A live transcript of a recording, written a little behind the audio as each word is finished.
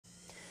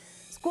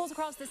Schools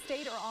across the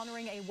state are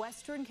honoring a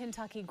Western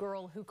Kentucky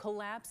girl who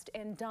collapsed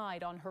and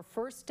died on her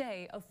first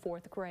day of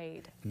fourth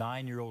grade.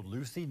 9-year-old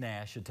Lucy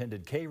Nash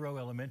attended Cairo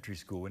Elementary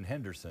School in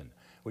Henderson,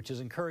 which is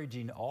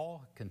encouraging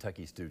all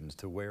Kentucky students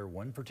to wear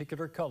one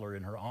particular color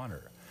in her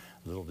honor.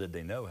 Little did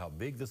they know how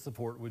big the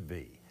support would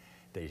be.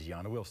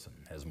 Dejiana Wilson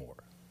has more.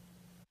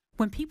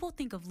 When people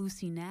think of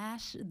Lucy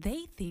Nash,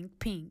 they think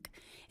pink.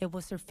 It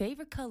was her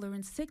favorite color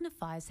and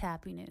signifies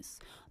happiness.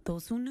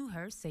 Those who knew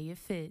her say it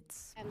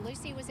fits.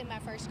 Lucy was in my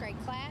first grade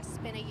class,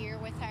 spent a year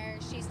with her.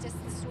 She's just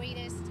the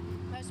sweetest,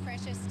 most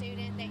precious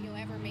student that you'll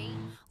ever meet.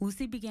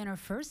 Lucy began her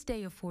first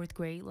day of fourth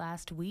grade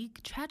last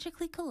week,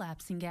 tragically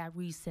collapsing at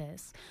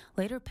recess,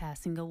 later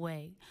passing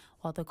away.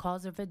 While the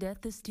cause of her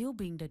death is still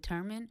being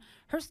determined,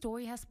 her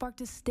story has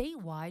sparked a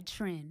statewide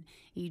trend.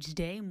 Each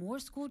day, more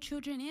school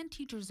children and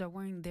teachers are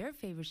wearing their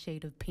favorite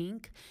shade of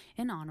pink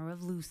in honor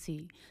of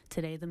Lucy.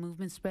 Today, the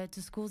movement spread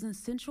to schools in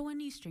central and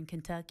eastern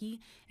Kentucky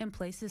and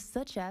places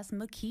such as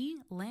McKee,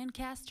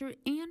 Lancaster,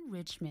 and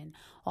Richmond,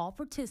 all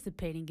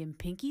participating in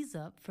Pinkies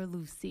Up for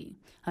Lucy.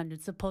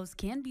 Hundreds of posts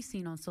can be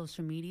seen on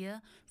social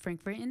media.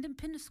 Frankfort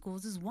Independent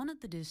Schools is one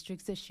of the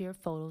districts that share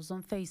photos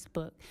on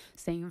Facebook,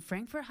 saying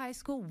Frankfort High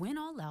School went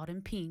all out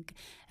in pink,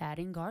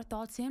 adding our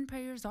thoughts and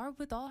prayers are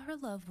with all her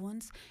loved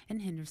ones in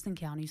Henderson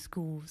County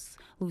schools.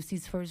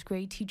 Lucy's first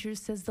grade teacher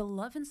says the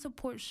love and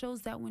support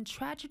shows that when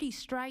tragedy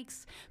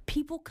strikes,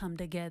 people come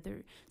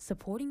together,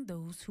 supporting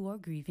those who are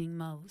grieving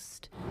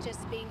most.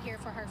 Just being here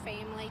for her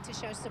family to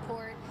show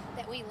support,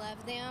 that we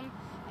love them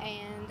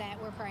and that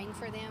we're praying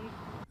for them.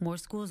 More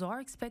schools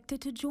are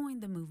expected to join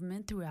the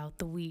movement throughout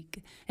the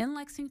week. In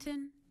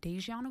Lexington,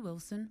 Dejiana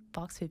Wilson,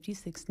 Fox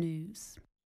 56 News.